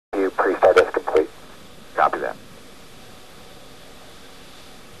Pre-start is complete. Copy that.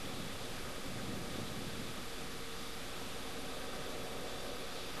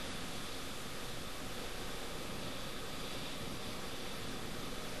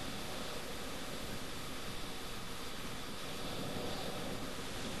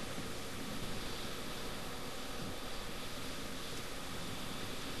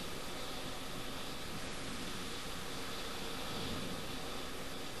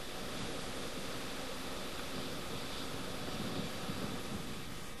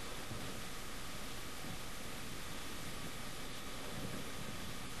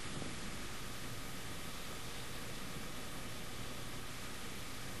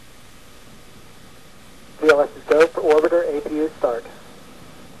 VLS is go for orbiter, APU start.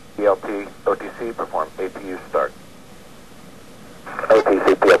 PLT, OTC, perform APU start.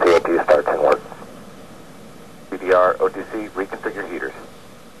 OTC, PLT, APU starts and work. PDR, OTC, reconfigure heaters.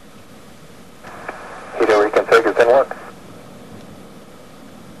 Heater reconfigures and work.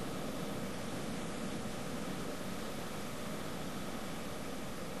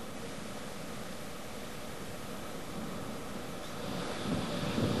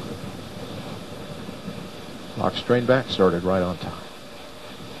 Lock strain back, started right on time.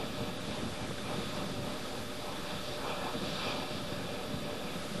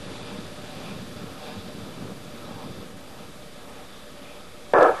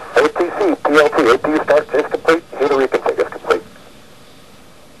 OTC, PLT, APU starts is complete. Heater reconfig is complete.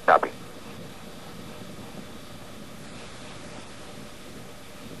 Copy.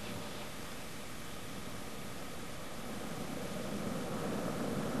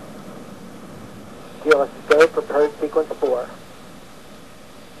 VLS is go for purge sequence 4.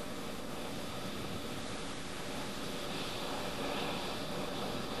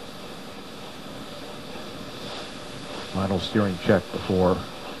 Final steering check before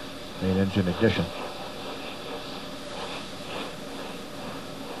main engine ignition.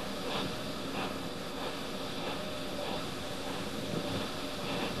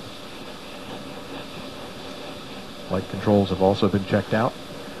 Flight controls have also been checked out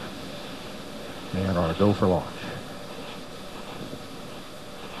and are a go for launch.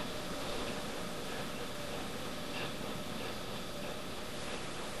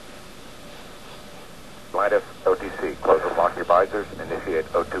 Atlantis, OTC, close and lock your visors, initiate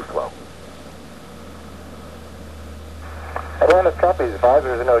O2 flow. Atlantis copies,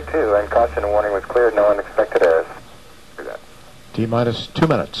 visors in O2, and caution and warning was cleared, no unexpected errors. Do that. T-minus 2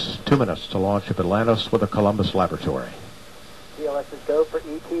 minutes. 2 minutes to launch of Atlantis with a Columbus laboratory. VLS is go for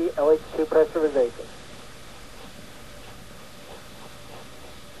ET, LH2 pressurization.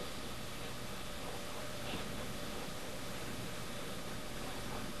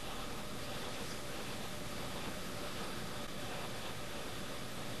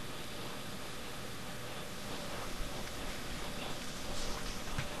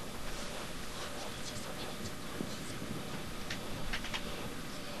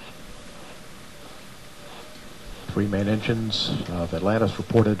 Three main engines of Atlantis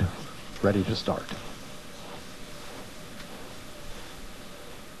reported ready to start.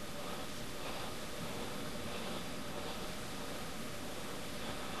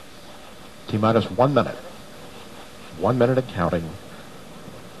 T-minus 1 minute. 1 minute and counting.